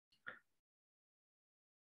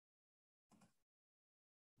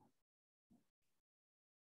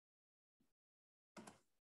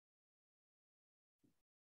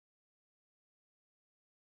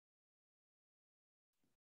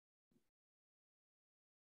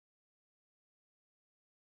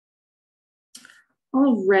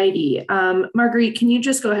All righty. Marguerite, can you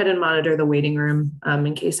just go ahead and monitor the waiting room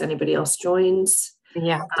in case anybody else joins?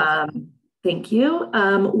 Yeah, definitely. Thank you.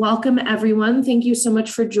 Welcome, everyone. Thank you so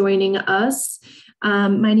much for joining us.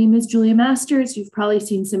 My name is Julia Masters. You've probably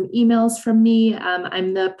seen some emails from me.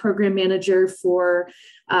 I'm the program manager for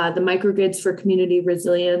the Microgrids for Community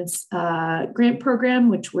Resilience grant program,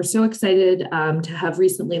 which we're so excited to have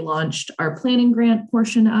recently launched our planning grant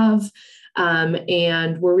portion of.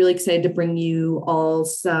 And we're really excited to bring you all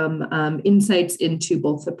some insights into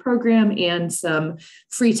both the program and some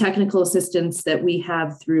free technical assistance that we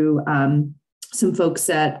have through some folks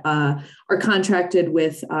that are contracted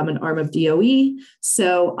with an arm of DOE.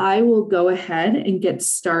 So I will go ahead and get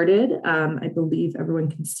started. I believe everyone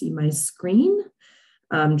can see my screen.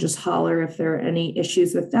 Just holler if there are any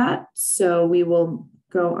issues with that. So we will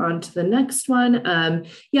go on to the next one.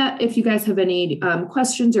 If you guys have any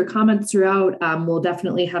questions or comments throughout, we'll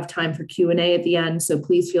definitely have time for Q&A at the end. So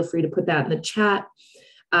please feel free to put that in the chat.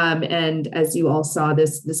 And as you all saw,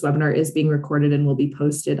 this webinar is being recorded and will be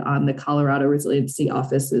posted on the Colorado Resiliency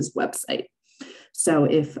Office's website. So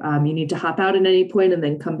if you need to hop out at any point and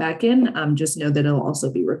then come back in, just know that it'll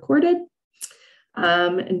also be recorded.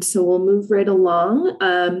 And so we'll move right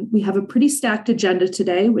along. We have a pretty stacked agenda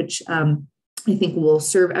today, which I think will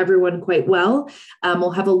serve everyone quite well.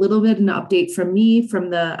 We'll have a little bit of an update from me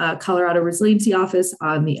from the Colorado Resiliency Office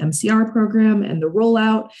on the MCR program and the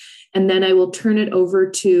rollout. And then I will turn it over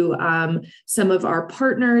to some of our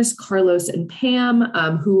partners, Carlos and Pam,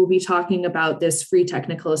 who will be talking about this free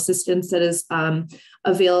technical assistance that is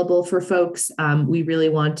available for folks. We really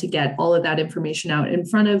want to get all of that information out in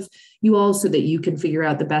front of you all so that you can figure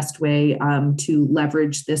out the best way to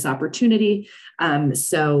leverage this opportunity.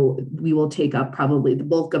 So we will take up probably the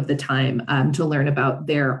bulk of the time to learn about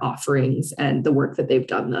their offerings and the work that they've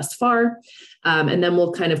done thus far. And then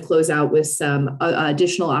we'll kind of close out with some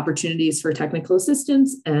additional opportunities for technical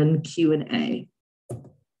assistance and Q&A.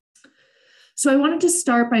 So I wanted to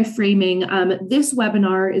start by framing this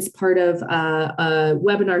webinar is part of a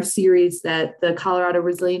webinar series that the Colorado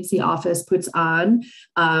Resiliency Office puts on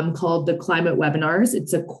called the Climate Webinars.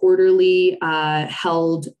 It's a quarterly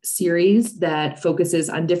held series that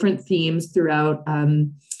focuses on different themes throughout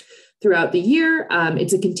the year.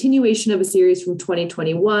 It's a continuation of a series from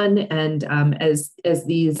 2021. And as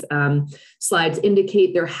these slides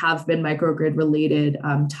indicate, there have been microgrid related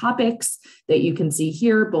topics that you can see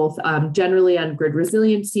here, both generally on grid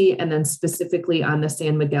resiliency and then specifically on the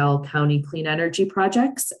San Miguel County clean energy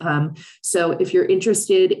projects. So if you're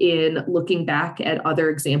interested in looking back at other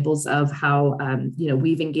examples of how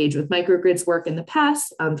we've engaged with microgrids work in the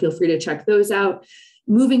past, feel free to check those out.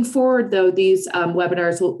 Moving forward, though, these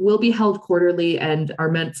webinars will be held quarterly and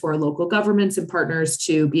are meant for local governments and partners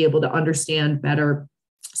to be able to understand better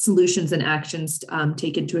solutions and actions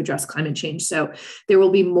taken to address climate change. So there will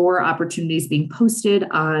be more opportunities being posted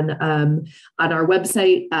on our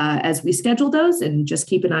website as we schedule those, and just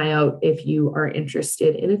keep an eye out if you are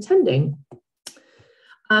interested in attending.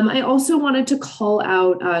 I also wanted to call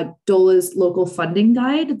out DOLA's local funding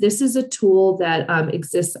guide. This is a tool that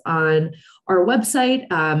exists on our website.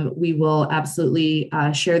 We will absolutely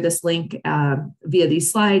share this link via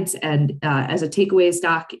these slides and as a takeaways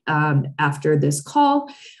doc after this call.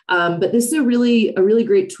 But this is a really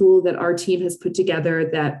great tool that our team has put together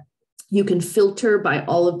that you can filter by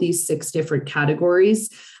all of these 6 different categories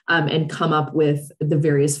and come up with the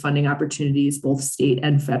various funding opportunities, both state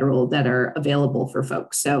and federal, that are available for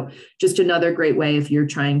folks. So just another great way if you're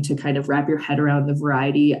trying to kind of wrap your head around the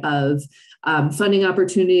variety of funding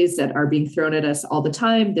opportunities that are being thrown at us all the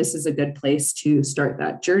time. This is a good place to start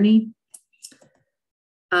that journey.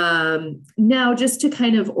 Now, just to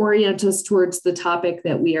kind of orient us towards the topic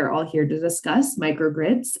that we are all here to discuss,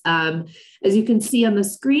 microgrids. As you can see on the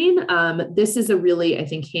screen, this is a really, I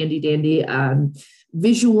think, handy dandy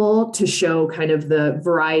visual to show kind of the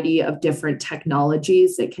variety of different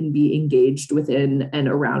technologies that can be engaged within and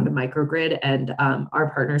around a microgrid. And our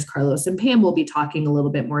partners, Carlos and Pam, will be talking a little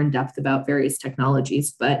bit more in depth about various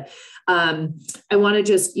technologies. But I want to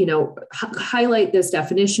just, highlight this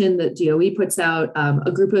definition that DOE puts out,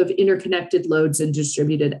 a group of interconnected loads and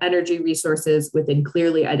distributed energy resources within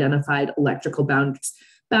clearly identified electrical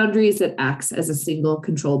boundaries that acts as a single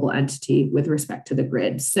controllable entity with respect to the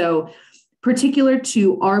grid. So particular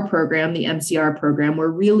to our program, the MCR program, we're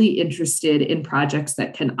really interested in projects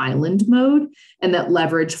that can island mode and that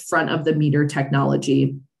leverage front of the meter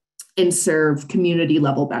technology and serve community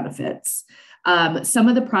level benefits. Some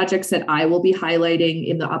of the projects that I will be highlighting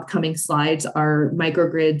in the upcoming slides are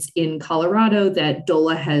microgrids in Colorado that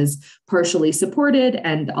DOLA has partially supported,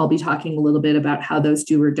 and I'll be talking a little bit about how those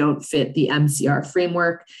do or don't fit the MCR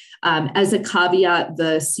framework. As a caveat,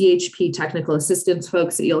 the CHP technical assistance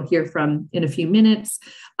folks that you'll hear from in a few minutes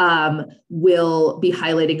will be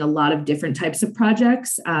highlighting a lot of different types of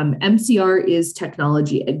projects. MCR is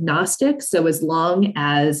technology agnostic, so as long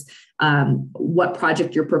as what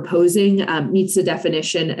project you're proposing meets the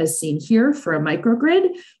definition as seen here for a microgrid,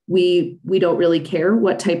 we don't really care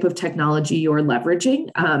what type of technology you're leveraging,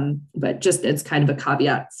 but just as kind of a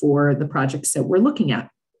caveat for the projects that we're looking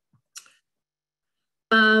at.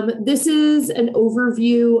 This is an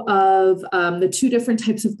overview of the two different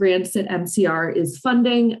types of grants that MCR is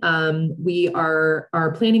funding.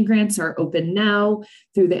 Our planning grants are open now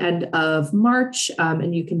through the end of March.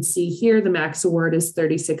 And you can see here the max award is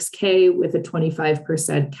 $36K with a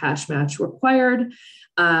 25% cash match required.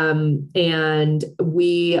 And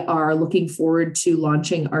we are looking forward to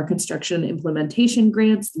launching our construction implementation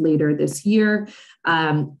grants later this year.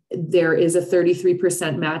 There is a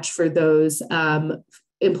 33% match for those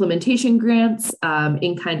implementation grants.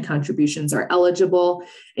 In-kind contributions are eligible,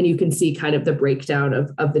 and you can see kind of the breakdown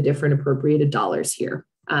of the different appropriated dollars here.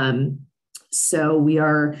 So we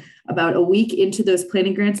are about a week into those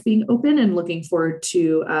planning grants being open and looking forward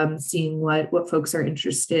to seeing what folks are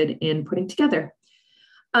interested in putting together.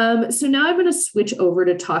 So now I'm going to switch over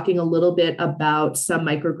to talking a little bit about some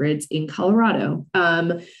microgrids in Colorado.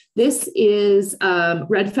 This is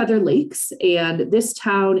Red Feather Lakes, and this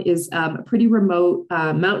town is a pretty remote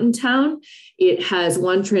mountain town. It has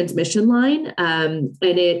one transmission line, and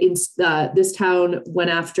this town went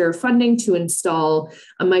after funding to install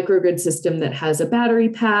a microgrid system that has a battery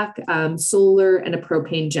pack, solar, and a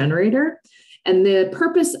propane generator. And the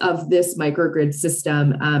purpose of this microgrid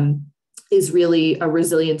system is really a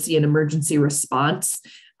resiliency and emergency response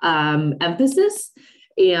emphasis,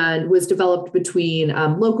 and was developed between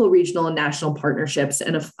local, regional, and national partnerships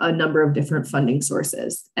and a number of different funding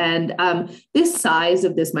sources. And this size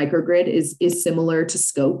of this microgrid is similar to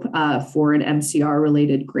scope for an MCR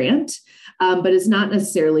related grant, but is not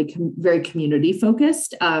necessarily very community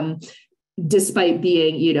focused. Despite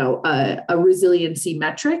being, a resiliency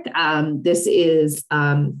metric, this is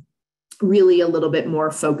really a little bit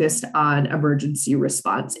more focused on emergency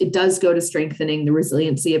response. It does go to strengthening the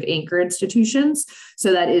resiliency of anchor institutions.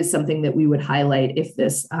 So that is something that we would highlight if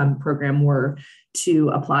this program were to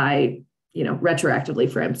apply,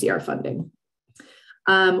 retroactively for MCR funding.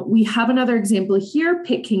 We have another example here,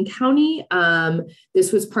 Pitkin County.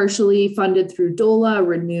 This was partially funded through DOLA,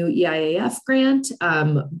 Renew EIAF grant.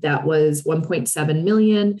 That was $1.7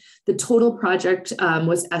 million. The total project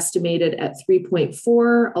was estimated at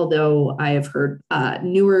 3.4, although I have heard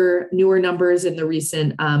newer numbers in the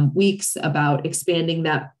recent weeks about expanding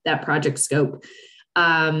that project scope.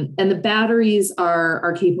 And the batteries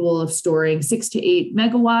are capable of storing 6 to 8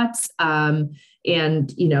 megawatts.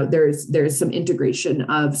 And there's some integration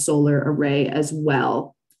of solar array as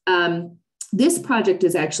well. This project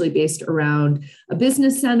is actually based around a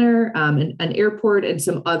business center, an airport, and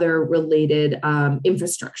some other related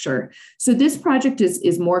infrastructure. So this project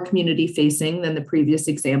is more community facing than the previous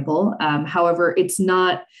example. However, it's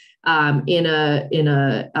not in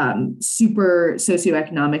a super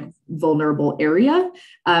socioeconomic vulnerable area.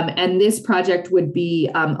 And this project would be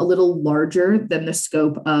a little larger than the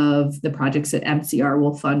scope of the projects that MCR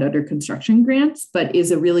will fund under construction grants, but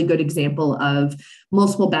is a really good example of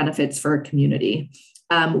multiple benefits for a community.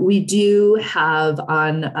 We do have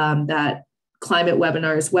on that climate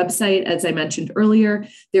webinars website, as I mentioned earlier,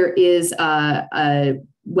 there is a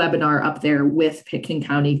webinar up there with Pitkin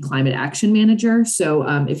County Climate Action Manager. So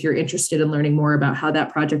if you're interested in learning more about how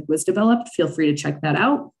that project was developed, feel free to check that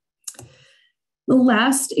out. The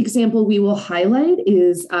last example we will highlight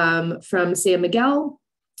is from San Miguel.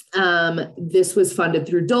 This was funded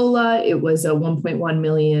through DOLA. It was a $1.1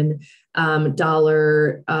 million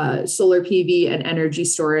solar PV and energy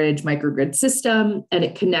storage microgrid system, and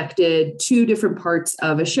it connected 2 different parts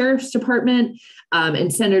of a sheriff's department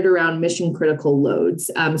and centered around mission critical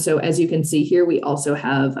loads. So as you can see here, we also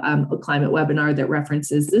have a climate webinar that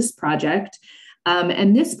references this project.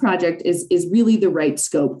 And this project is really the right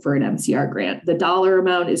scope for an MCR grant. The dollar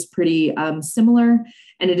amount is pretty similar,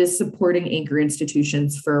 and it is supporting anchor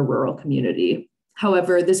institutions for a rural community.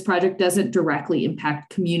 However, this project doesn't directly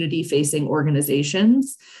impact community-facing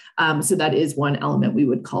organizations. So that is one element we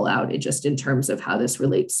would call out just in terms of how this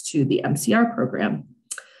relates to the MCR program.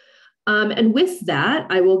 And with that,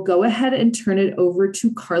 I will go ahead and turn it over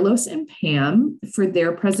to Carlos and Pam for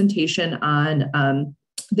their presentation on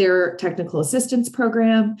their technical assistance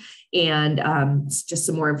program, and just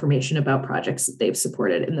some more information about projects that they've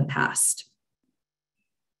supported in the past.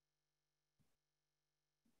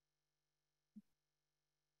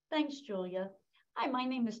 Thanks, Julia. Hi, my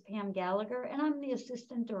name is Pam Gallagher, and I'm the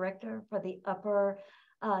Assistant Director for the Upper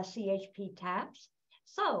CHP TAPs.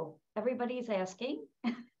 So everybody's asking,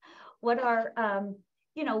 what are the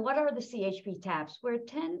CHP TAPs? We're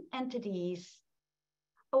 10 entities.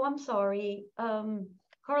 Oh, I'm sorry.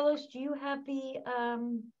 Carlos, do you have the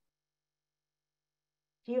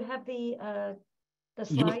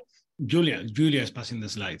slides? Julia is passing the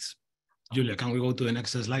slides. Julia, can we go to the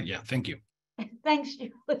next slide? Yeah, thank you. Thanks,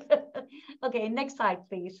 Julia. Okay, next slide,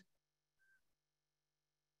 please.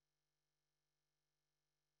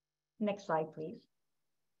 Next slide, please.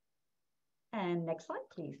 And next slide,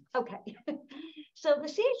 please. Okay. So the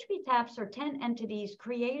CHP TAPs are 10 entities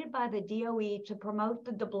created by the DOE to promote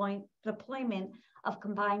the deployment of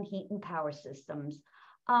combined heat and power systems.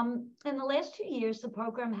 In the last 2 years, the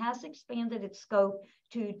program has expanded its scope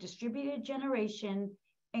to distributed generation,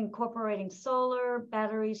 incorporating solar,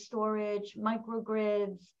 battery storage,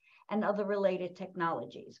 microgrids, and other related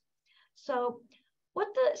technologies. So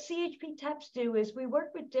what the CHP TAPs do is we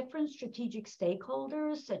work with different strategic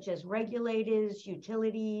stakeholders, such as regulators,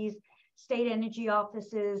 utilities, state energy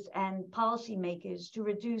offices, and policymakers to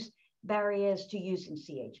reduce barriers to using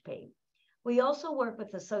CHP. We also work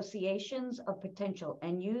with associations of potential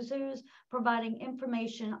end users, providing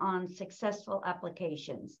information on successful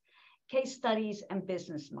applications, case studies, and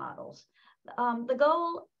business models. The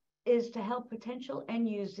goal is to help potential end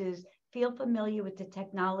users feel familiar with the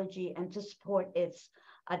technology and to support its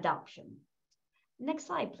adoption. Next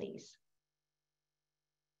slide, please.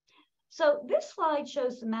 So this slide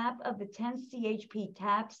shows the map of the 10 CHP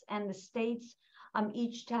TAPs and the states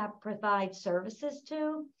each TAP provides services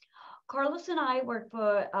to. Carlos and I work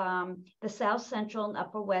for the South Central and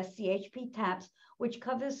Upper West CHP TAPs, which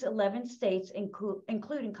covers 11 states,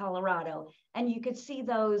 including Colorado. And you could see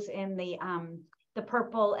those in the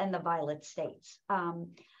purple and the violet states.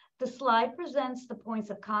 The slide presents the points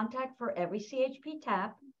of contact for every CHP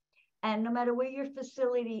TAP. And no matter where your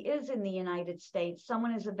facility is in the United States,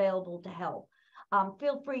 someone is available to help.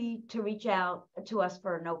 Feel free to reach out to us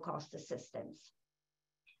for no-cost assistance.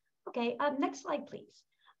 Okay, next slide, please.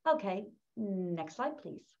 Okay, next slide,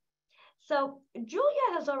 please. So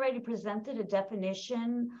Julia has already presented a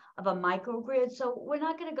definition of a microgrid, so we're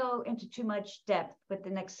not going to go into too much depth with the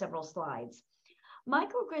next several slides.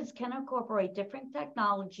 Microgrids can incorporate different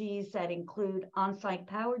technologies that include on-site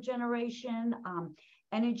power generation,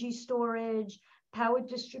 energy storage, power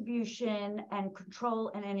distribution, and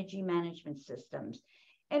control and energy management systems,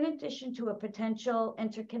 in addition to a potential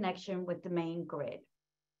interconnection with the main grid.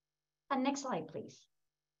 Next slide, please.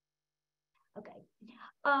 Okay.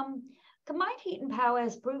 Combined heat and power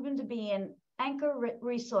has proven to be an anchor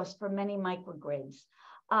resource for many microgrids.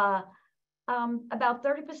 About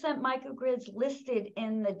 30% microgrids listed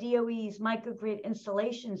in the DOE's microgrid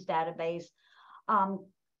installations database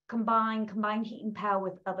combine combined heat and power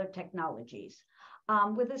with other technologies.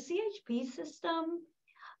 With a CHP system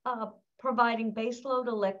providing baseload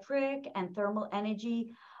electric and thermal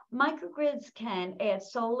energy, microgrids can add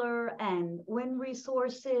solar and wind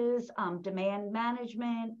resources, demand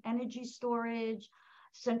management, energy storage,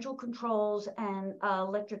 central controls, and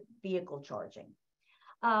electric vehicle charging.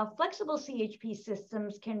 Flexible CHP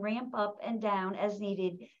systems can ramp up and down as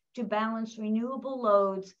needed to balance renewable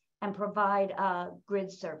loads and provide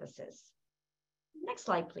grid services. Next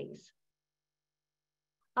slide, please.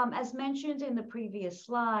 As mentioned in the previous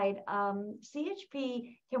slide,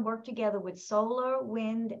 CHP can work together with solar,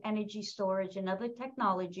 wind, energy storage, and other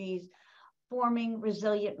technologies, forming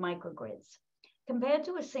resilient microgrids. Compared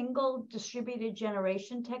to a single distributed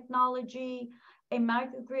generation technology, a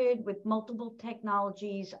microgrid with multiple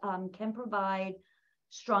technologies can provide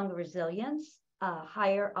stronger resilience,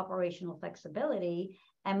 higher operational flexibility,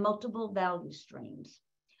 and multiple value streams.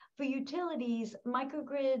 For utilities,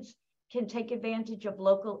 microgrids can take advantage of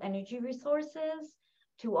local energy resources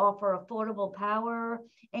to offer affordable power,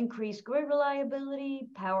 increase grid reliability,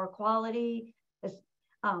 power quality,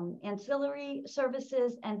 ancillary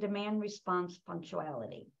services, and demand response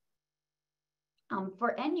punctuality.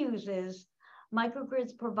 For end users,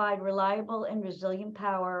 microgrids provide reliable and resilient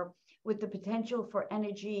power with the potential for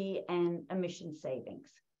energy and emission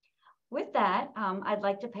savings. With that, I'd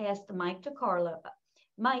like to pass the mic to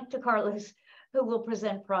Carlos, who will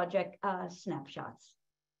present project snapshots.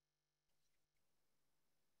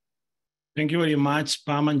 Thank you very much,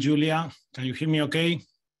 Pam and Julia. Can you hear me okay?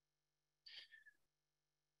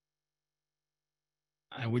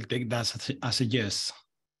 I will take that as a yes.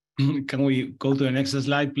 Can we go to the next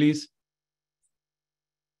slide, please?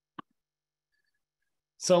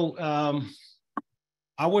 So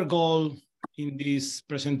our goal in this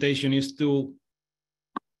presentation is to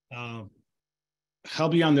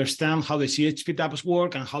help you understand how the CHP tabs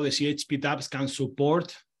work and how the CHP tabs can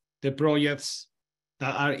support the projects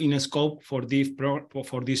that are in scope for this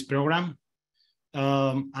program.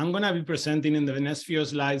 I'm going to be presenting in the next few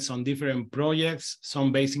slides on different projects,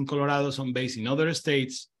 some based in Colorado, some based in other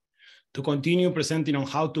states, to continue presenting on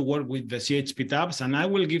how to work with the CHP tabs. And I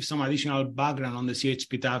will give some additional background on the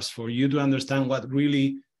CHP tabs for you to understand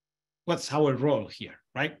what's our role here,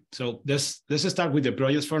 right? So let's start with the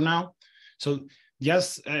projects for now. So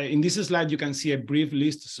just in this slide, you can see a brief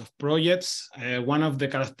list of projects. One of the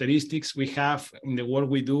characteristics we have in the work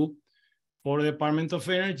we do for the Department of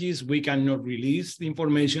Energy is we cannot release the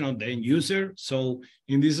information on the end user. So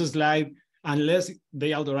in this slide, unless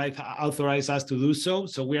they authorize us to do so,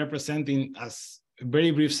 so we are presenting as a very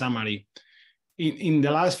brief summary. In the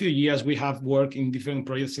last few years, we have worked in different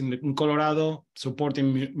projects in Colorado,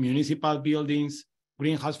 supporting municipal buildings,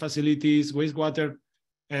 greenhouse facilities, wastewater,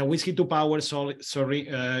 waste-heat-to-power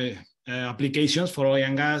applications for oil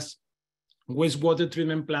and gas, wastewater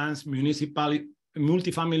treatment plants,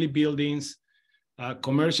 multifamily buildings,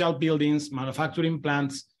 commercial buildings, manufacturing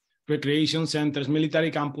plants, recreation centers, military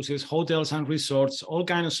campuses, hotels and resorts, all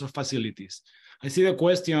kinds of facilities. I see the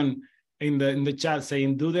question in the chat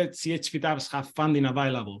saying, do the CHP tabs have funding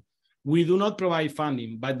available? We do not provide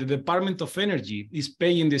funding, but the Department of Energy is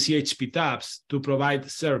paying the CHP tabs to provide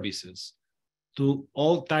services to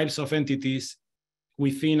all types of entities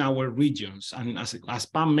within our regions. And as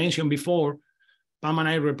Pam mentioned before, Pam and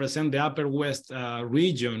I represent the Upper West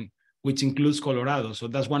region, which includes Colorado. So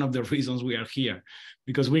that's one of the reasons we are here,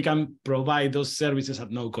 because we can provide those services at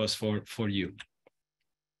no cost for you.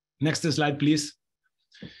 Next slide, please.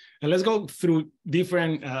 And let's go through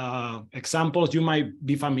different examples. You might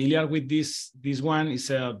be familiar with this. This one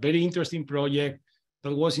is a very interesting project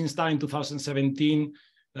that was installed in 2017.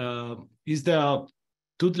 It's the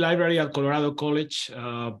Tooth Library at Colorado College.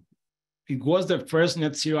 It was the first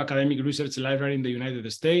net zero academic research library in the United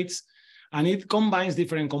States, and it combines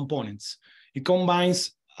different components. It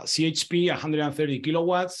combines CHP, 130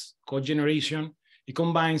 kilowatts, cogeneration. It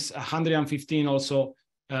combines 115 also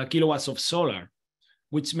kilowatts of solar,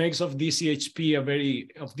 which makes of this CHP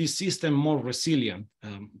of this system more resilient.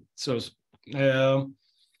 The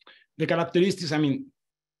characteristics, I mean,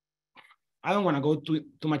 I don't want to go too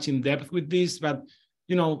much in depth with this, but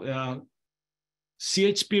CHP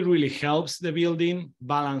really helps the building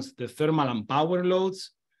balance the thermal and power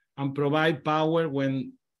loads and provide power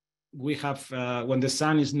when we have when the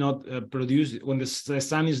sun is not when the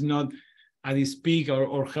sun is not at its peak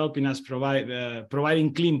or helping us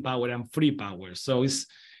providing clean power and free power. So it's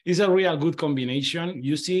a real good combination.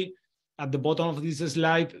 You see at the bottom of this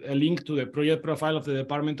slide a link to the project profile of the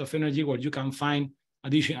Department of Energy where you can find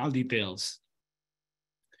additional details.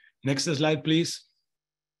 Next slide, please.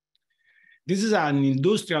 This is an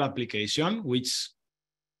industrial application, which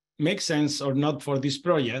makes sense or not for this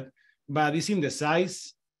project, but it's in the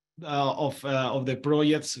size of the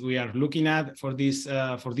projects we are looking at for this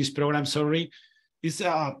program. Sorry, it's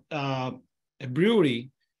a brewery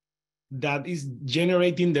that is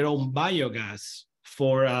generating their own biogas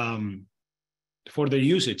for their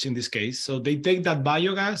usage in this case. So they take that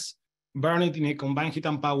biogas, burn it in a combined heat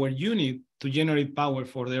and power unit to generate power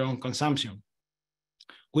for their own consumption.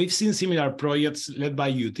 We've seen similar projects led by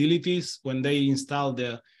utilities when they install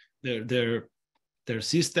their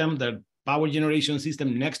system, their power generation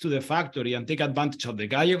system next to the factory and take advantage of the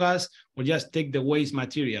biogas or just take the waste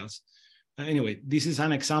materials. Anyway, this is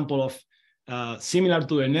an example of similar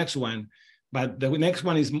to the next one, but the next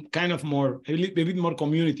one is kind of a bit more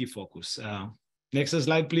community focused. Next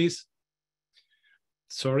slide, please.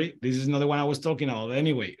 Sorry, this is not the one I was talking about.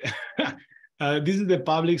 Anyway, this is the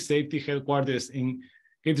public safety headquarters in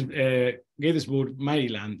Gettysburg,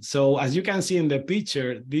 Maryland. So as you can see in the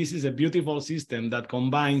picture, this is a beautiful system that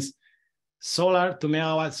combines solar, 2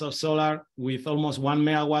 megawatts of solar with almost 1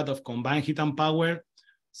 megawatt of combined heat and power.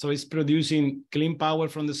 So it's producing clean power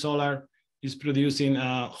from the solar, it's producing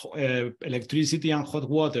electricity and hot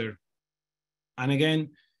water. And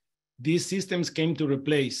again, these systems came to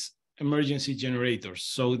replace emergency generators.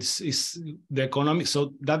 So it's the economic,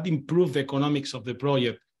 so that improved the economics of the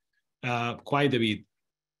project quite a bit.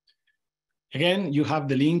 Again, you have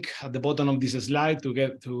the link at the bottom of this slide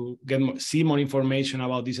to see more information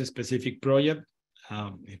about this specific project.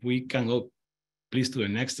 If we can go, please, to the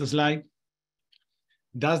next slide.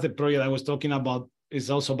 That's the project I was talking about. It's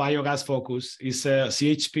also biogas focused. It's a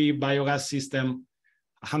CHP biogas system,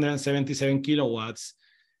 177 kilowatts.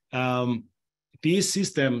 These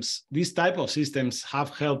systems, these type of systems have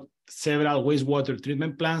helped several wastewater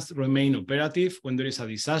treatment plants remain operative when there is a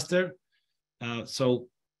disaster. So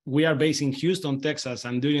we are based in Houston, Texas,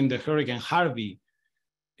 and during the Hurricane Harvey,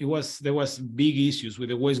 there was big issues with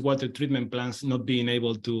the wastewater treatment plants not being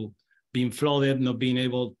able to being flooded, not being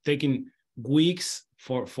able, taking weeks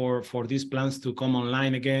for these plants to come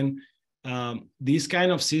online again. These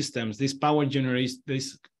kind of systems, this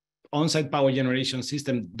on-site power generation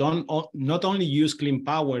system don't not only use clean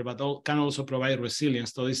power, but can also provide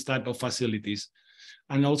resilience to this type of facilities.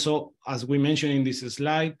 And also, as we mentioned in this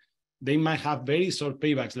slide, they might have very short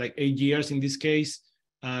paybacks, like 8 years in this case,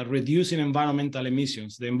 reducing environmental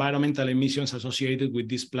emissions, the environmental emissions associated with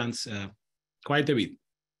these plants quite a bit.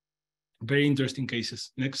 Very interesting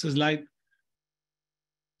cases. Next slide.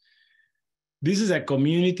 This is a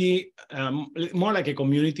community, more like a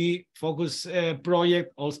community focused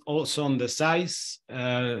project, also on the size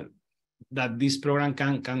that this program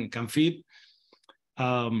can fit.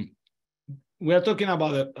 We are talking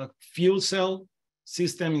about a fuel cell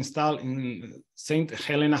system installed in St.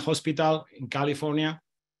 Helena Hospital in California.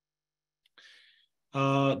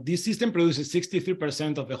 This system produces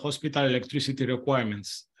 63% of the hospital electricity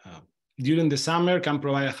requirements. During the summer, can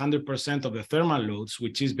provide 100% of the thermal loads,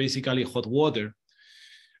 which is basically hot water.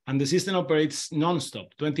 And the system operates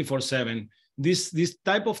nonstop, 24/7. This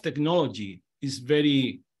type of technology is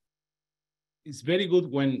very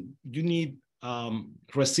good when you need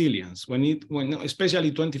resilience, when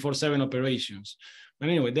especially 24/7 operations. But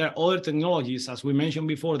anyway, there are other technologies, as we mentioned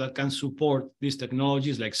before, that can support these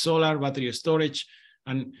technologies like solar, battery storage,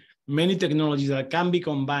 and many technologies that can be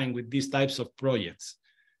combined with these types of projects.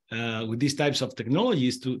 With these types of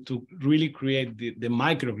technologies to really create the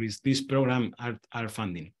microgrids this program are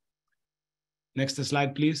funding. Next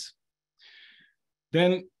slide, please.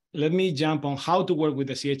 Then let me jump on how to work with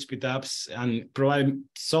the CHP taps and provide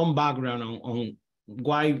some background on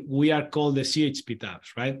why we are called the CHP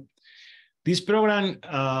taps, right? This program,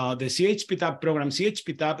 the CHP tap program,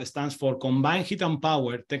 CHP tap stands for Combined Heat and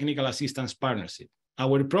Power Technical Assistance Partnership.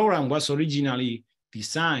 Our program was originally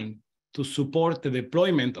designed to support the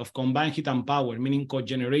deployment of combined heat and power, meaning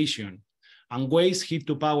cogeneration, and waste heat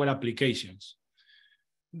to power applications.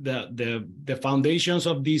 The foundations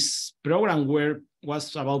of this program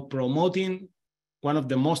was about promoting one of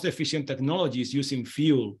the most efficient technologies using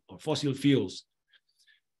fuel or fossil fuels.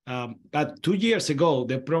 But 2 years ago,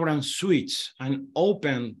 the program switched and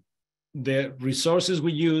opened the resources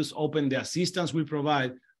we use, opened the assistance we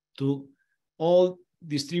provide to all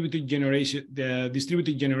distributed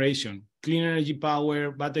generation, clean energy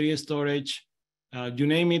power, battery storage, you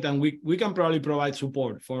name it, and we can probably provide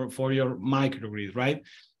support for your microgrid, right?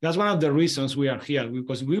 That's one of the reasons we are here,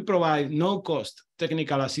 because we provide no-cost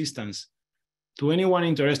technical assistance to anyone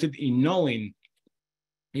interested in knowing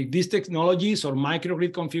if these technologies or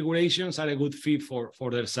microgrid configurations are a good fit for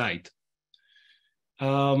their site.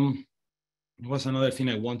 What's another thing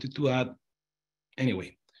I wanted to add?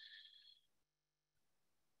 Anyway.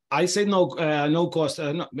 I said no cost.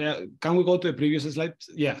 Can we go to the previous slide?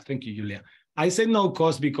 Yeah, thank you, Julia. I said no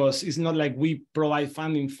cost because it's not like we provide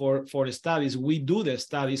funding for studies. We do the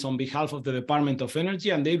studies on behalf of the Department of Energy,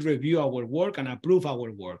 and they review our work and approve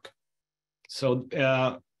our work. So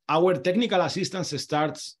our technical assistance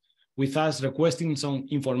starts with us requesting some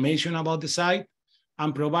information about the site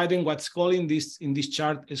and providing what's called in this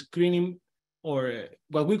chart a screening, or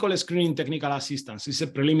what we call a screening technical assistance. It's a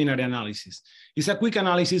preliminary analysis. It's a quick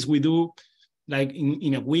analysis we do like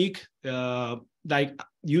in a week, like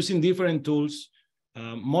using different tools,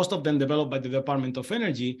 most of them developed by the Department of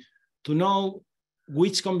Energy, to know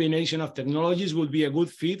which combination of technologies will be a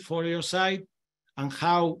good fit for your site, and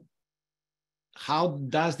how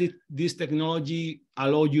does this technology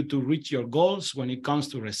allow you to reach your goals when it comes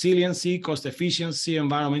to resiliency, cost efficiency,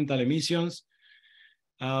 environmental emissions.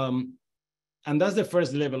 And that's the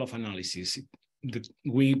first level of analysis.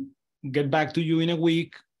 We get back to you in a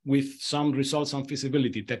week with some results on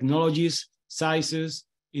feasibility, technologies, sizes,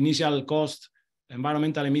 initial cost,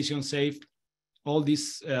 environmental emission safe, all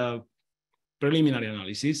this preliminary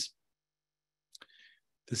analysis.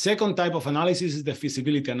 The second type of analysis is the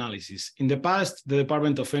feasibility analysis. In the past, the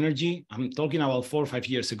Department of Energy, I'm talking about 4 or 5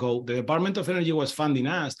 years ago, the Department of Energy was funding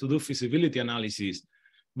us to do feasibility analysis,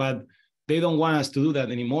 but they don't want us to do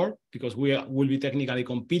that anymore because we will be technically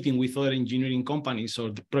competing with other engineering companies or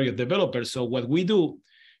the project developers. So what we do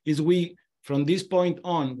is from this point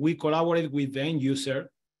on, we collaborate with the end user,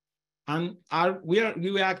 and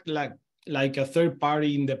we act like a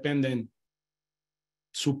third-party independent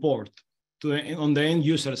support on the end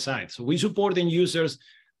user side. So we support end users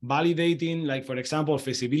validating, like, for example,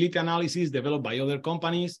 feasibility analysis developed by other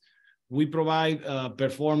companies. We provide,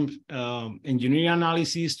 perform engineering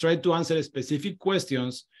analysis, try to answer specific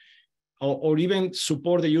questions, or even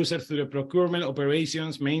support the user through the procurement,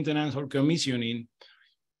 operations, maintenance, or commissioning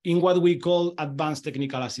in what we call advanced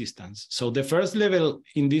technical assistance. So the first level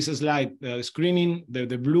in this slide, screening,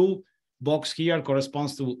 the blue box here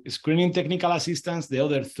corresponds to screening technical assistance. The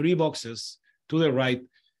other 3 boxes to the right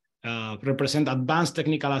represent advanced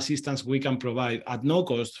technical assistance we can provide at no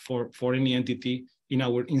cost for any entity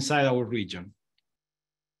inside our region.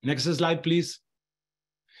 Next slide, please.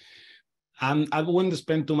 I won't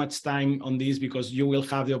spend too much time on this because you will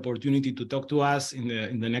have the opportunity to talk to us in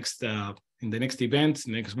the next events,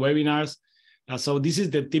 next webinars. So this is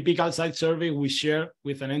the typical site survey we share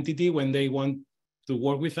with an entity when they want to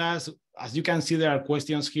work with us. As you can see, there are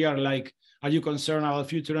questions here like, are you concerned about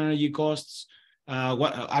future energy costs?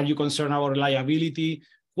 What are you concerned about reliability?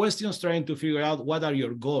 Questions trying to figure out what are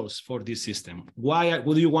your goals for this system. Why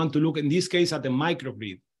would you want to look, in this case, at the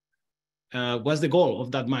microgrid? What's the goal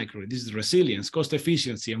of that microgrid? This is resilience, cost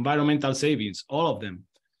efficiency, environmental savings, all of them.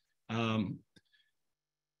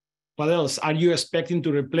 What else? Are you expecting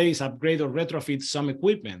to replace, upgrade, or retrofit some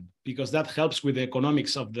equipment? Because that helps with the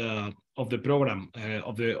economics of the program,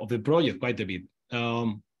 of the project quite a bit.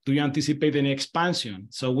 Do you anticipate any expansion?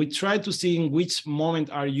 So we try to see in which moment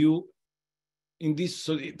are you in this.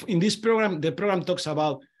 So in this program, the program talks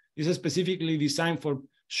about, this is specifically designed for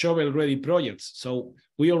shovel-ready projects. So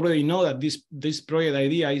we already know that this project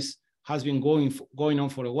idea has been going on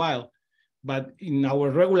for a while. But in our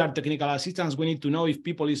regular technical assistance, we need to know if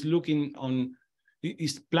people is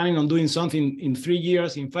planning on doing something in 3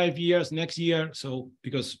 years, in 5 years, next year. So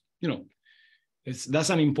because, you know, that's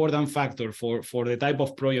an important factor for the type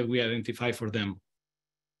of project we identify for them.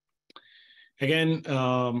 Again,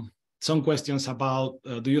 some questions about,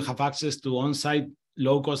 do you have access to on-site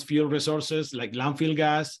low-cost fuel resources like landfill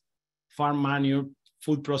gas, farm manure,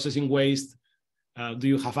 food processing waste? Do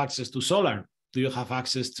you have access to solar? Do you have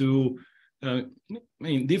access to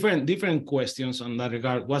different questions on that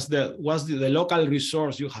regard? What's the local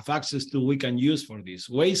resource you have access to we can use for this?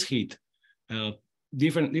 Waste heat,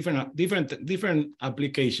 different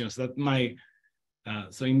applications that might.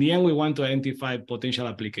 So in the end, we want to identify potential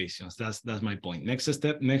applications. That's my point. Next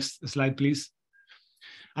slide, please.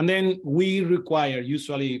 And then we require,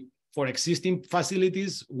 usually for existing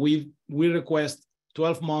facilities, we request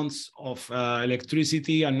 12 months of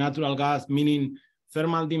electricity and natural gas, meaning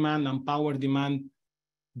thermal demand and power demand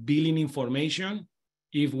billing information.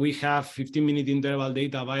 If we have 15-minute interval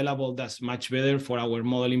data available, that's much better for our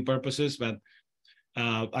modeling purposes. But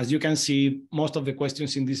as you can see, most of the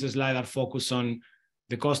questions in this slide are focused on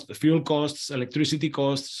the cost, fuel costs, electricity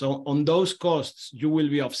costs. So on those costs, you will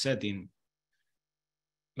be offsetting.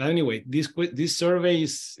 But anyway, this survey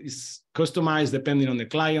is customized depending on the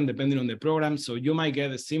client, depending on the program. So you might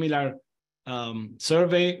get a similar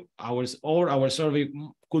survey, our survey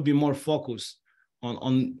could be more focused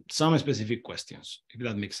on some specific questions, if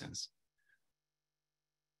that makes sense.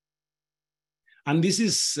 And this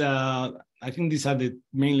is, I think these are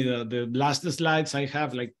mainly the last slides. I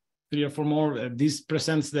have like 3 or 4 more. This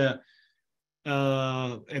presents the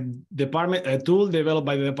a tool developed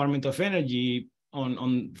by the Department of Energy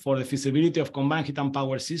for the feasibility of combined heat and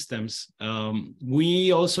power systems.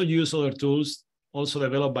 We also use other tools also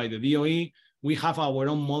developed by the DOE. We have our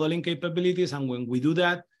own modeling capabilities, and when we do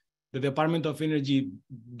that, the Department of Energy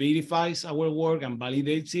verifies our work and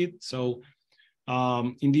validates it. So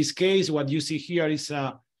in this case, what you see here is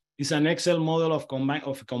an Excel model of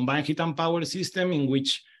combined heat and power system, in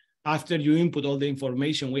which after you input all the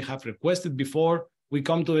information we have requested before, we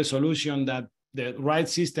come to the solution that the right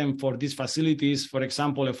system for these facilities, for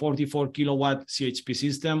example, a 44 kilowatt CHP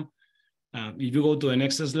system. If you go to the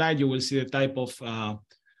next slide, you will see the type of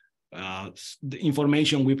the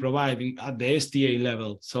information we provide at the STA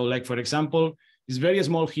level. So like, for example, it's very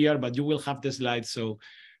small here, but you will have the slide. So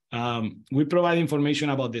we provide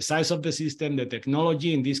information about the size of the system, the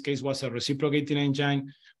technology, in this case was a reciprocating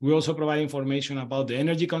engine. We also provide information about the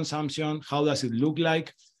energy consumption. How does it look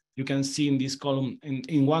like? You can see in this column,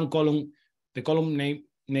 in one column, the column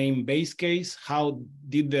name base case. How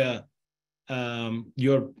did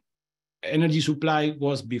your energy supply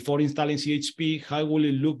was before installing CHP? How will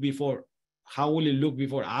it look before? How will it look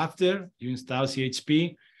before after you install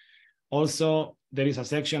CHP? Also, there is a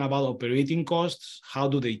section about operating costs. How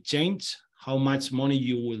do they change? How much money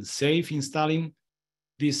you will save installing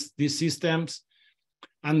these systems?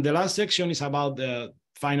 And the last section is about the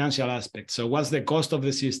financial aspect. So what's the cost of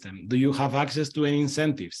the system? Do you have access to any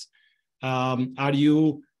incentives? Are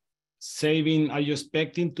you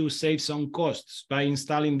expecting to save some costs by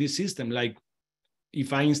installing this system? Like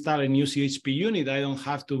if I install a new CHP unit, I don't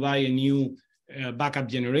have to buy a new backup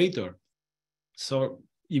generator. So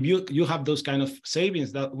if you have those kind of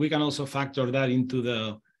savings, that we can also factor that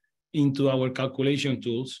into our calculation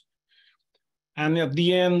tools. And at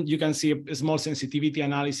the end, you can see a small sensitivity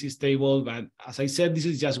analysis table. But as I said, this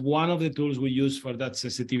is just one of the tools we use for that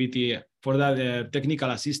sensitivity, for that technical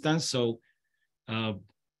assistance. So I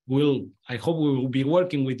hope we will be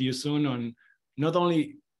working with you soon on not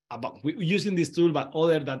only about using this tool, but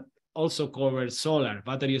other that also cover solar,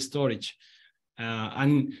 battery storage.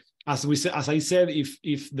 And as I said,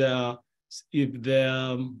 if the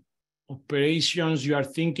operations you are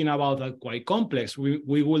thinking about are quite complex,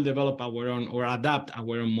 we will develop our own or adapt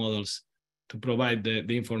our own models to provide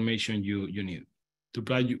the information you need, to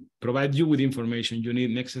provide you with information you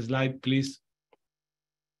need. Next slide, please.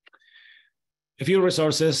 A few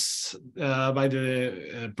resources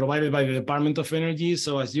provided by the Department of Energy.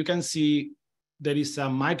 So as you can see, there is a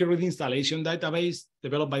microgrid installation database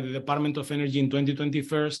developed by the Department of Energy in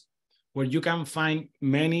 2021, where you can find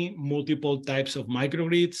many multiple types of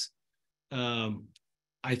microgrids.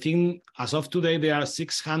 I think as of today, there are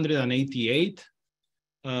 688.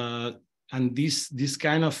 And these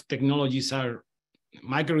kind of technologies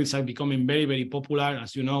microgrids are becoming very, very popular,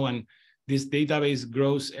 as you know, and this database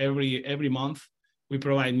grows every month. We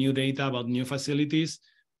provide new data about new facilities.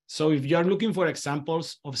 So if you're looking for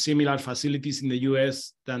examples of similar facilities in the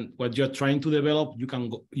US than what you're trying to develop, you can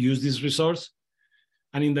use this resource.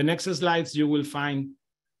 And in the next slides, you will find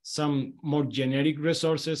some more generic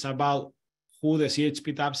resources about who the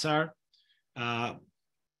CHP tabs are,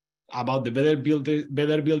 about the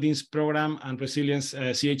Better Buildings Program and Resilience,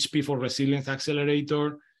 CHP for Resilience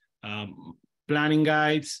Accelerator, planning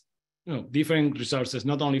guides, different resources,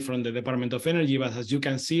 not only from the Department of Energy, but as you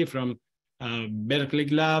can see from Berkeley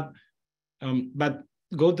Lab. But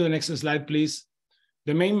go to the next slide, please.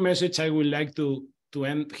 The main message I would like to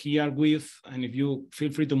end here with, and if you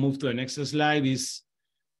feel free to move to the next slide, is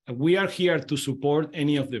we are here to support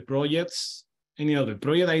any of the projects, any of the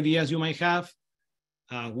project ideas you might have.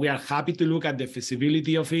 We are happy to look at the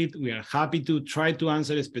feasibility of it. We are happy to try to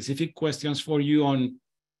answer specific questions for you on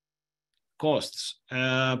costs,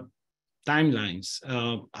 timelines.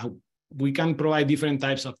 We can provide different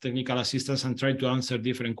types of technical assistance and try to answer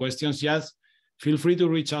different questions. Just feel free to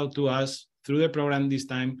reach out to us through the program this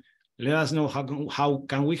time. Let us know how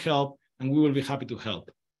can we help, and we will be happy to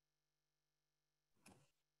help.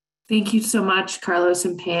 Thank you so much, Carlos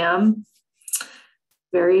and Pam.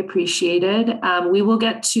 Very appreciated. We will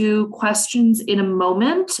get to questions in a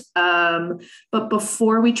moment, but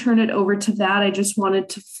before we turn it over to that, I just wanted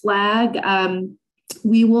to flag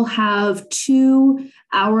we will have 2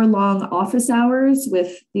 hour-long office hours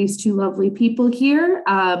with these 2 lovely people here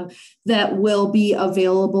that will be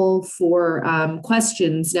available for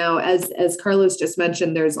questions. Now, as Carlos just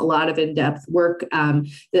mentioned, there's a lot of in-depth work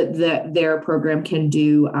that their program can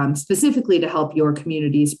do specifically to help your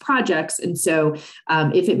community's projects. And so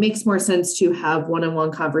if it makes more sense to have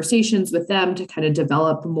one-on-one conversations with them to kind of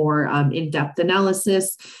develop more in-depth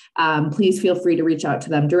analysis, please feel free to reach out to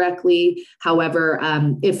them directly. However,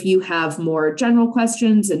 if you have more general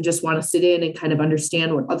questions and just want to sit in and kind of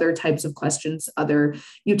understand what other types of questions other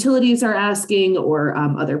utilities are asking or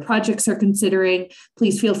other projects are considering,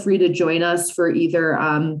 please feel free to join us for either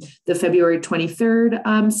the February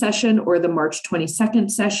 23rd session or the March 22nd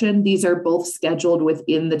session. These are both scheduled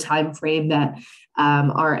within the time frame that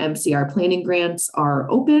our MCR planning grants are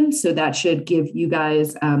open. So that should give you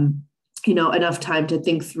guys enough time to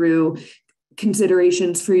think through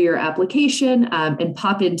considerations for your application and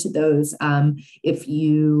pop into those if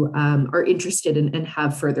you are interested and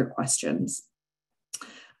have further questions.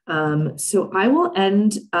 So I will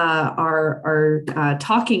end our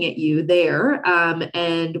talking at you there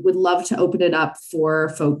and would love to open it up for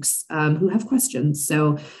folks who have questions.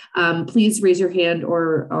 So please raise your hand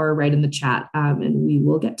or write in the chat and we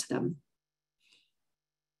will get to them.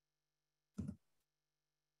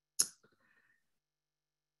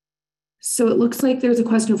 So it looks like there's a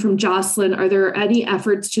question from Jocelyn. Are there any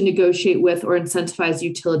efforts to negotiate with or incentivize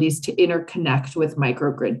utilities to interconnect with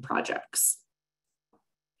microgrid projects?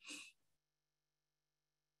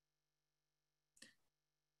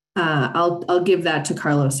 I'll give that to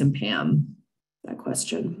Carlos and Pam, that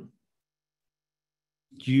question.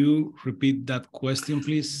 You repeat that question,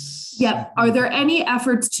 please? Yep. Are there any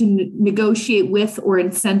efforts to negotiate with or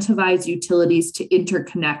incentivize utilities to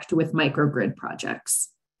interconnect with microgrid projects?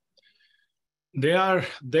 There are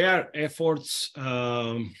efforts.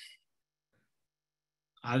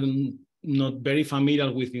 not very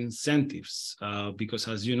familiar with incentives because,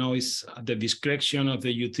 as you know, it's at the discretion of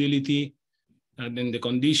the utility, and then the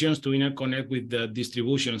conditions to interconnect with the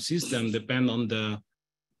distribution system depend on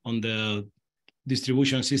the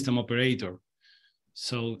distribution system operator.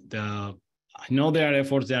 So I know there are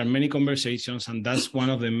efforts, there are many conversations, and that's one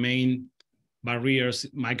of the main barriers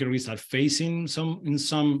microgrids are facing in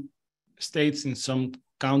some states, in some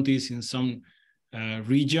counties, in some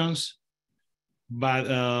regions.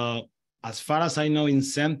 But as far as I know,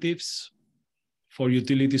 incentives for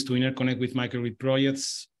utilities to interconnect with microgrid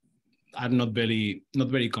projects are not very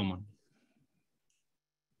common.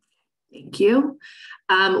 Thank you.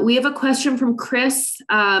 We have a question from Chris.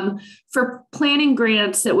 For planning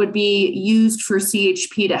grants that would be used for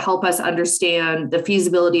CHP to help us understand the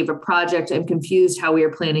feasibility of a project, I'm confused how we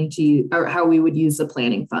are planning to use, or how we would use the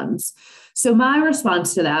planning funds. So my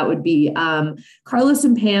response to that would be Carlos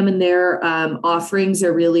and Pam and their offerings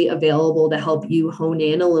are really available to help you hone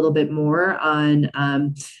in a little bit more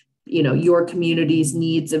on your community's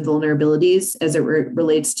needs and vulnerabilities as it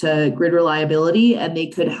relates to grid reliability, and they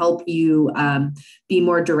could help you be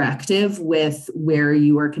more directive with where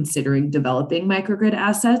you are considering developing microgrid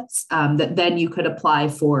assets. That then you could apply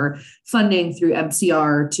for funding through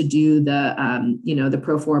MCR to do the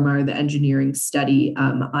pro forma or the engineering study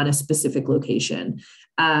on a specific location.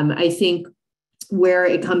 I think where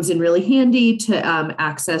it comes in really handy to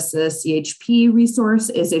access the CHP resource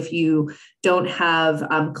is if you don't have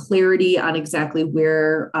clarity on exactly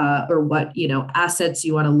where or what assets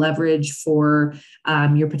you want to leverage for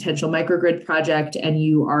your potential microgrid project, and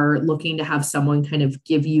you are looking to have someone kind of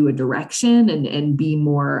give you a direction and be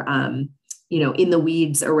more in the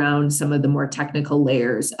weeds around some of the more technical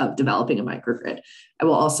layers of developing a microgrid. I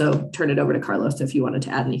will also turn it over to Carlos if you wanted to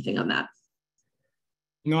add anything on that.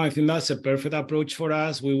 No, I think that's a perfect approach for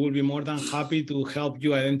us. We will be more than happy to help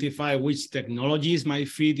you identify which technologies might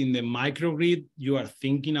fit in the microgrid you are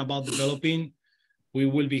thinking about developing. We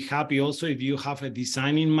will be happy also if you have a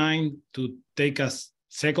design in mind to take a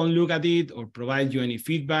second look at it or provide you any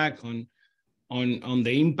feedback on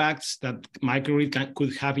the impacts that microgrid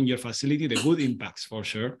could have in your facility, the good impacts for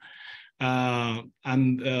sure. Yeah,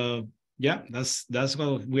 that's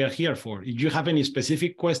what we are here for. If you have any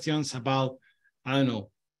specific questions about, I don't know,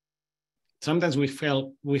 sometimes we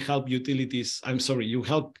help utilities, you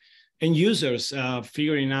help end users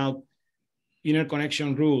figuring out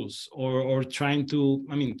interconnection rules or try to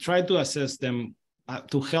assess them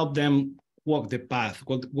to help them walk the path,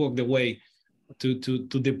 walk the way to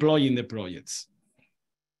deploy in the projects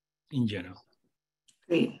in general.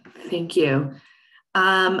 Great, thank you.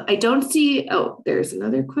 I don't see, there's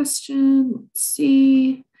another question. Let's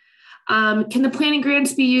see. Can the planning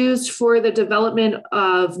grants be used for the development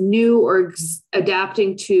of new or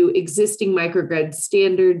adapting to existing microgrid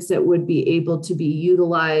standards that would be able to be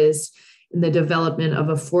utilized in the development of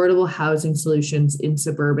affordable housing solutions in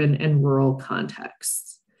suburban and rural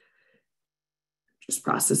contexts? Just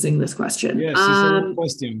processing this question. Yes, it's a good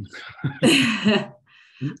question.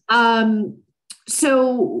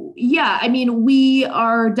 So yeah, I mean, we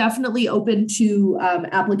are definitely open to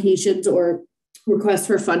applications or requests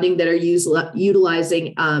for funding that are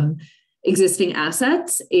utilizing existing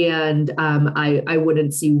assets. And I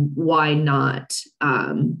wouldn't see why not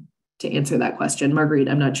to answer that question. Marguerite,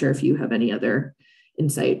 I'm not sure if you have any other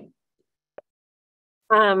insight.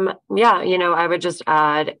 Yeah, I would just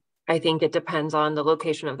add, I think it depends on the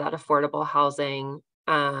location of that affordable housing,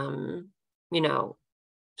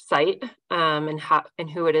 site and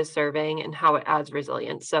who it is serving and how it adds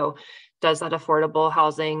resilience. So does that affordable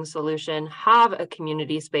housing solution have a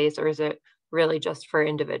community space, or is it really just for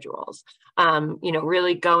individuals?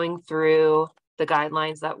 Really going through the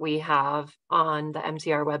guidelines that we have on the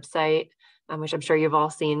MCR website, which I'm sure you've all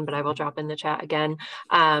seen, but I will drop in the chat again,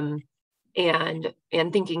 and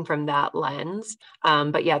thinking from that lens.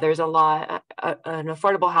 But yeah, there's a lot, an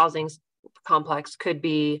affordable housing complex could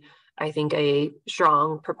be, I think, a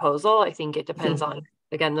strong proposal. I think it depends on,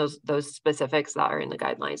 again, those specifics that are in the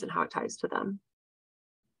guidelines and how it ties to them.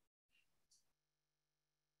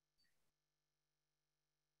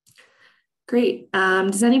 Great.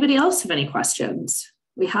 Does anybody else have any questions?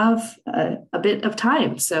 We have a bit of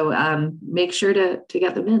time, so make sure to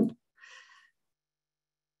get them in.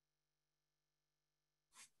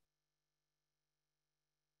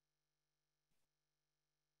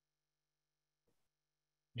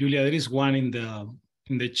 Julia, there is one in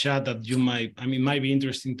the chat that might be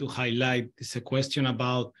interesting to highlight. It's a question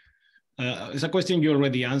about, it's a question you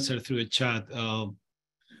already answered through the chat.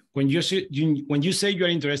 When you say you are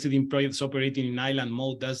interested in projects operating in island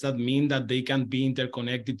mode, does that mean that they can be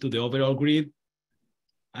interconnected to the overall grid?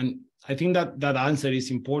 And I think that that answer is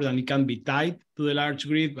important. It can be tied to the large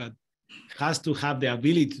grid, but has to have the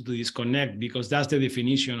ability to disconnect, because that's the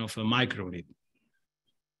definition of a microgrid,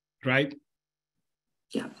 right?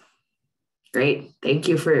 Yeah. Great. Thank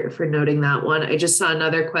you for noting that one. I just saw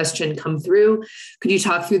another question come through. Could you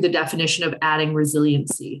talk through the definition of adding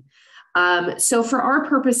resiliency? So for our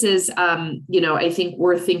purposes, I think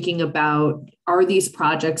we're thinking about, are these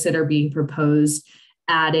projects that are being proposed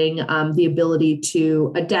adding the ability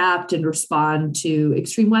to adapt and respond to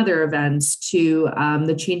extreme weather events, to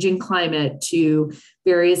the changing climate, to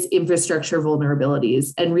various infrastructure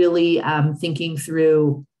vulnerabilities, and really thinking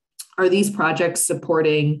through, are these projects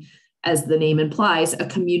supporting, as the name implies, a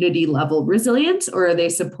community level resilience, or are they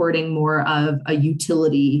supporting more of a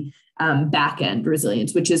utility back-end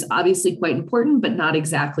resilience, which is obviously quite important, but not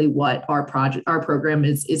exactly what our program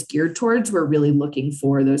is geared towards. We're really looking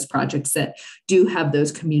for those projects that do have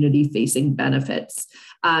those community-facing benefits.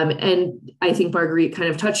 And I think Marguerite kind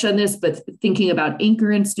of touched on this, but thinking about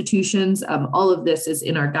anchor institutions, all of this is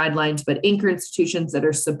in our guidelines, but anchor institutions that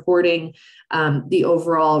are supporting the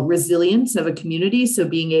overall resilience of a community. So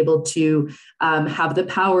being able to have the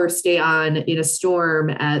power stay on in a storm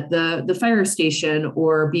at the fire station,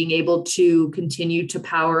 or being able to continue to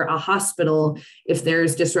power a hospital if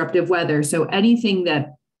there's disruptive weather. So anything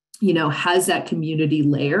that has that community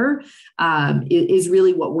layer is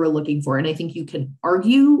really what we're looking for. And I think you can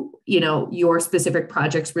argue, your specific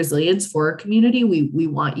project's resilience for a community. We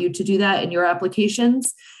want you to do that in your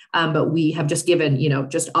applications. But we have just given,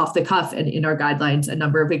 just off the cuff and in our guidelines, a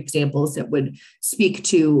number of examples that would speak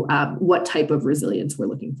to what type of resilience we're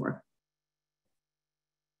looking for.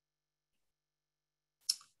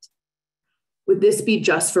 Would this be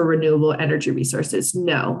just for renewable energy resources?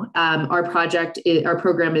 No. Our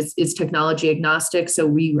program is technology agnostic. So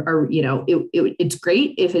we are, it's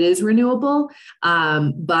great if it is renewable,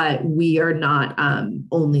 but we are not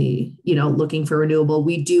only, looking for renewable.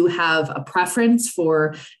 We do have a preference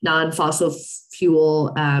for non-fossil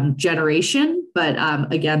fuel generation, but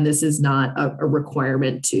again, this is not a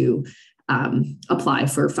requirement to apply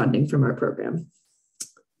for funding from our program.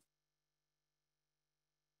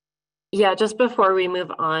 Yeah, just before we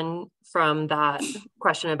move on from that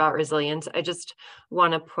question about resilience, I just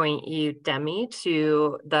want to point you, Demi,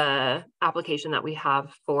 to the application that we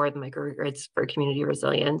have for the Microgrids for Community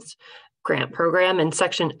Resilience grant program. And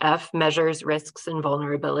Section F measures risks and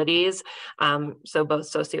vulnerabilities. So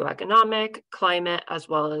both socioeconomic, climate, as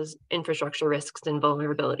well as infrastructure risks and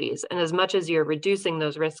vulnerabilities. And as much as you're reducing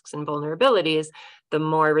those risks and vulnerabilities, the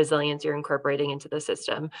more resilience you're incorporating into the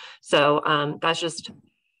system. So that's just,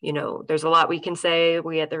 there's a lot we can say.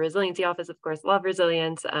 We at the Resiliency Office, of course, love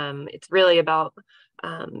resilience. It's really about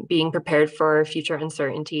being prepared for future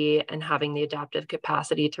uncertainty and having the adaptive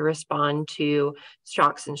capacity to respond to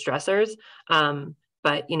shocks and stressors.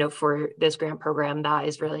 But, for this grant program, that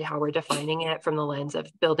is really how we're defining it, from the lens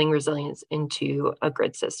of building resilience into a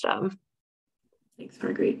grid system. Thanks,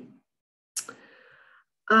 Marguerite.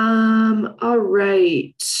 All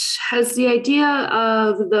right. Has the idea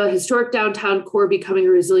of the historic downtown core becoming a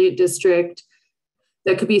resilient district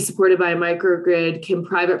that could be supported by a microgrid, can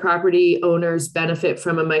private property owners benefit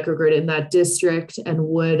from a microgrid in that district? And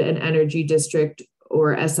would an energy district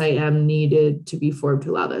or SIM needed to be formed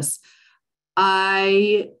to allow this?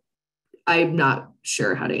 I'm not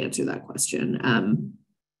sure how to answer that question.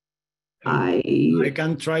 I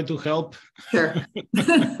can try to help. Sure,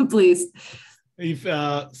 please.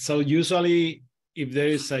 So usually, if there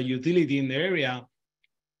is a utility in the area,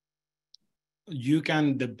 you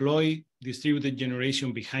can deploy distributed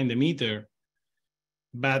generation behind the meter.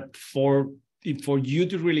 But for you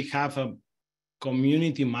to really have a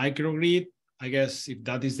community microgrid, I guess if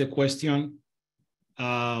that is the question,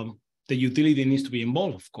 the utility needs to be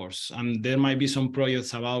involved, of course. And there might be some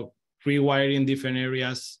projects about rewiring different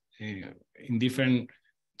areas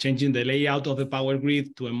changing the layout of the power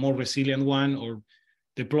grid to a more resilient one, or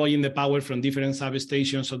deploying the power from different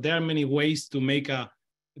substations. So there are many ways to make a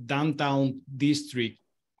downtown district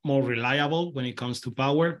more reliable when it comes to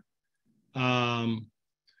power.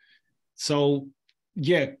 So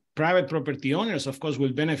yeah, private property owners, of course,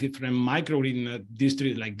 will benefit from microgrid in a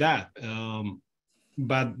district like that.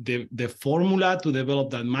 But the formula to develop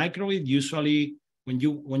that microgrid, usually when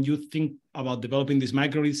you think about developing these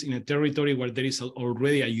microgrids in a territory where there is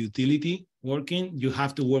already a utility working, you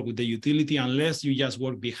have to work with the utility, unless you just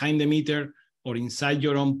work behind the meter or inside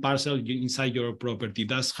your own parcel, inside your property.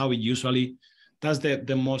 That's how it usually, that's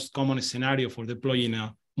the most common scenario for deploying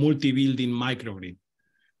a multi-building microgrid.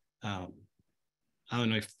 I don't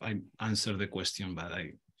know if I answered the question, but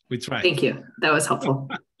we tried. Thank you. That was helpful.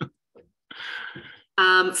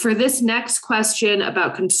 For this next question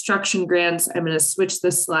about construction grants, I'm going to switch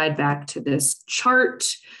the slide back to this chart.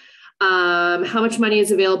 How much money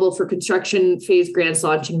is available for construction phase grants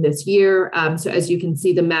launching this year? So as you can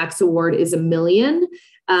see, the max award is $1 million,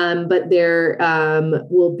 but there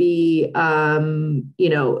will be,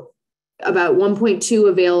 about 1.2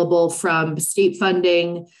 available from state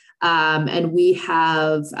funding. And we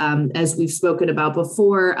have, as we've spoken about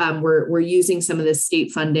before, we're using some of this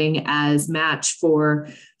state funding as match for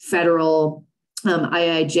federal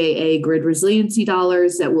IIJA grid resiliency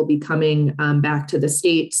dollars that will be coming back to the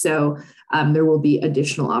state. So there will be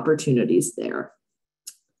additional opportunities there.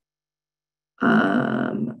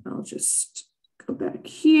 I'll just go back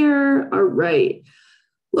here. All right.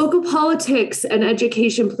 Local politics and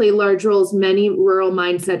education play large roles. Many rural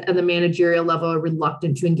mindset at the managerial level are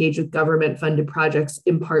reluctant to engage with government-funded projects,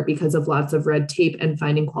 in part because of lots of red tape and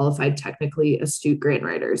finding qualified, technically astute grant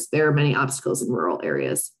writers. There are many obstacles in rural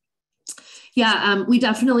areas. Yeah, we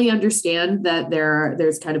definitely understand that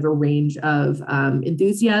there's kind of a range of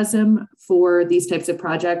enthusiasm for these types of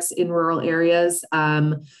projects in rural areas.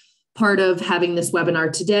 Part of having this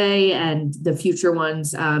webinar today and the future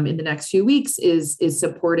ones in the next few weeks is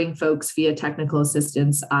supporting folks via technical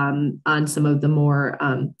assistance on some of the more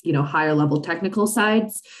higher level technical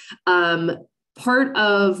sides. Part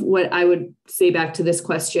of what I would say back to this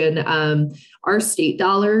question, our state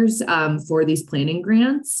dollars for these planning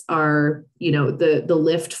grants are, the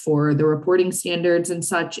lift for the reporting standards and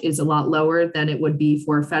such is a lot lower than it would be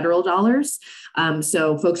for federal dollars.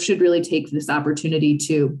 So folks should really take this opportunity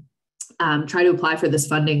to try to apply for this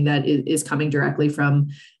funding that is coming directly from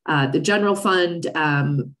the general fund.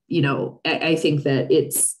 I think that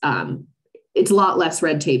it's a lot less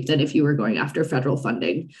red tape than if you were going after federal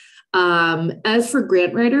funding. As for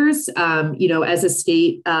grant writers, as a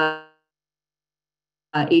state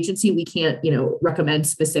agency, we can't, recommend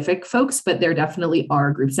specific folks, but there definitely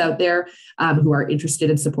are groups out there who are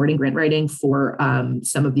interested in supporting grant writing for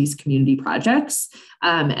some of these community projects.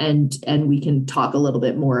 And we can talk a little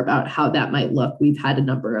bit more about how that might look. We've had a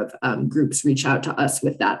number of groups reach out to us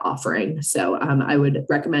with that offering. So I would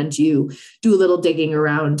recommend you do a little digging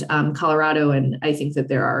around Colorado. And I think that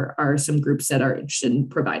there are some groups that are interested in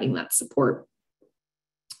providing that support.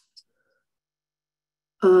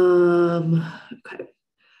 Okay.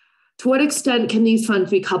 To what extent can these funds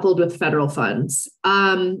be coupled with federal funds?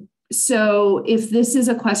 So if this is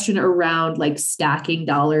a question around like stacking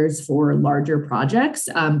dollars for larger projects,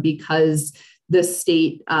 because the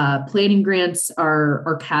state planning grants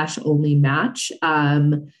are cash only match,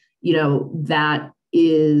 that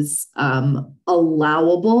is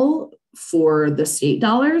allowable for the state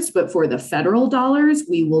dollars, but for the federal dollars,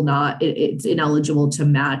 we will not, it's ineligible to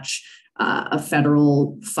match a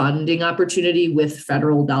federal funding opportunity with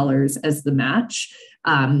federal dollars as the match.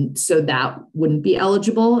 So that wouldn't be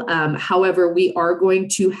eligible. However, we are going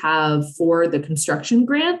to have for the construction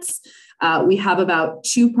grants, we have about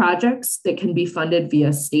 2 projects that can be funded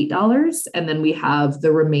via state dollars. And then we have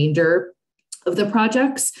the remainder of the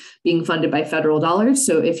projects being funded by federal dollars.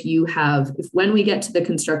 So if when we get to the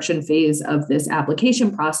construction phase of this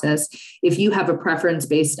application process, if you have a preference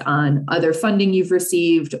based on other funding you've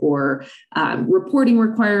received or reporting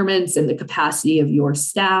requirements and the capacity of your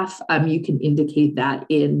staff, you can indicate that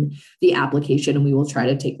in the application and we will try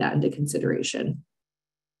to take that into consideration.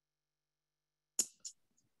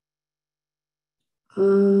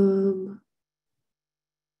 All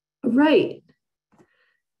right.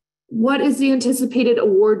 What is the anticipated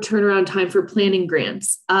award turnaround time for planning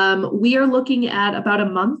grants? We are looking at about a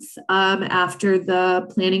month after the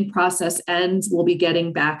planning process ends. We'll be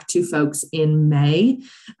getting back to folks in May.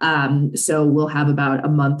 So we'll have about a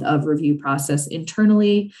month of review process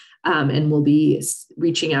internally, and we'll be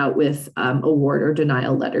reaching out with award or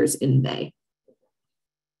denial letters in May.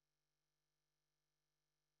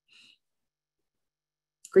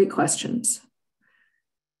 Great questions.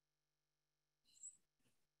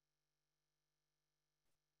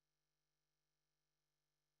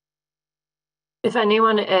 If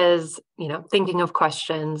anyone is, thinking of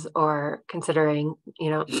questions or considering,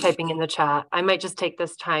 typing in the chat, I might just take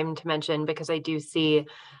this time to mention, because I do see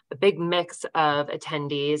a big mix of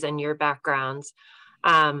attendees and your backgrounds,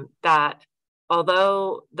 that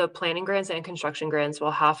although the planning grants and construction grants will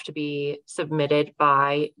have to be submitted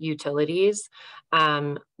by utilities,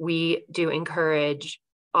 we do encourage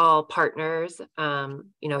all partners,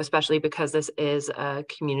 especially because this is a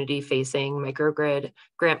community-facing microgrid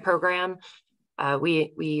grant program.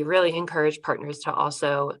 We really encourage partners to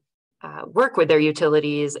also work with their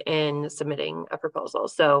utilities in submitting a proposal.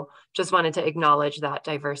 So just wanted to acknowledge that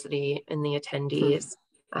diversity in the attendees.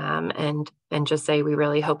 and just say we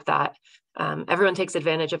really hope that everyone takes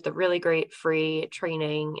advantage of the really great free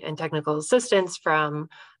training and technical assistance from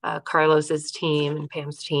Carlos's team and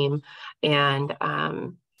Pam's team, and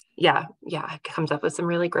it comes up with some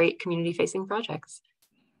really great community-facing projects.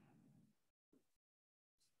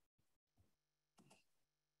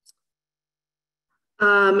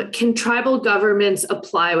 Can tribal governments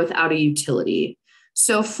apply without a utility?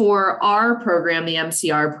 So for our program, the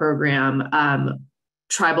MCR program,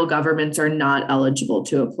 tribal governments are not eligible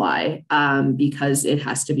to apply because it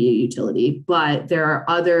has to be a utility. But there are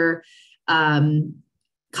other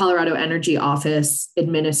Colorado Energy Office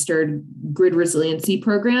administered grid resiliency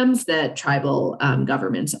programs that tribal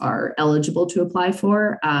governments are eligible to apply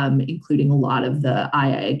for, including a lot of the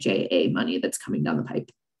IIJA money that's coming down the pipe.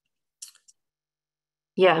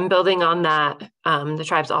 Yeah, and building on that, the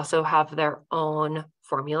tribes also have their own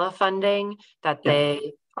formula funding that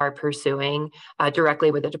they are pursuing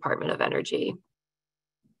directly with the Department of Energy.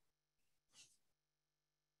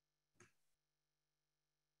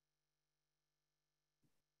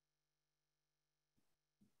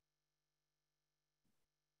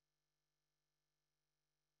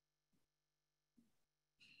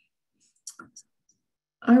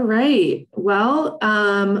 All right. Well,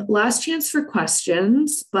 last chance for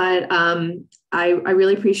questions, but I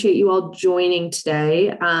really appreciate you all joining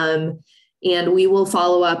today. And we will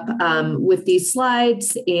follow up with these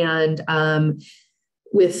slides and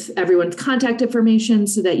with everyone's contact information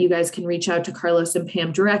so that you guys can reach out to Carlos and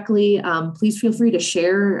Pam directly. Please feel free to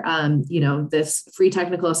share, this free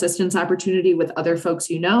technical assistance opportunity with other folks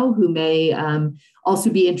who may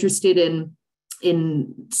also be interested in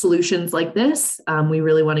solutions like this. We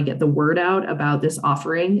really want to get the word out about this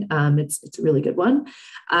offering. It's a really good one.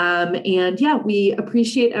 We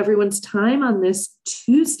appreciate everyone's time on this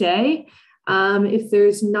Tuesday. If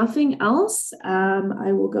there's nothing else,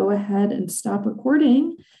 I will go ahead and stop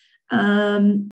recording.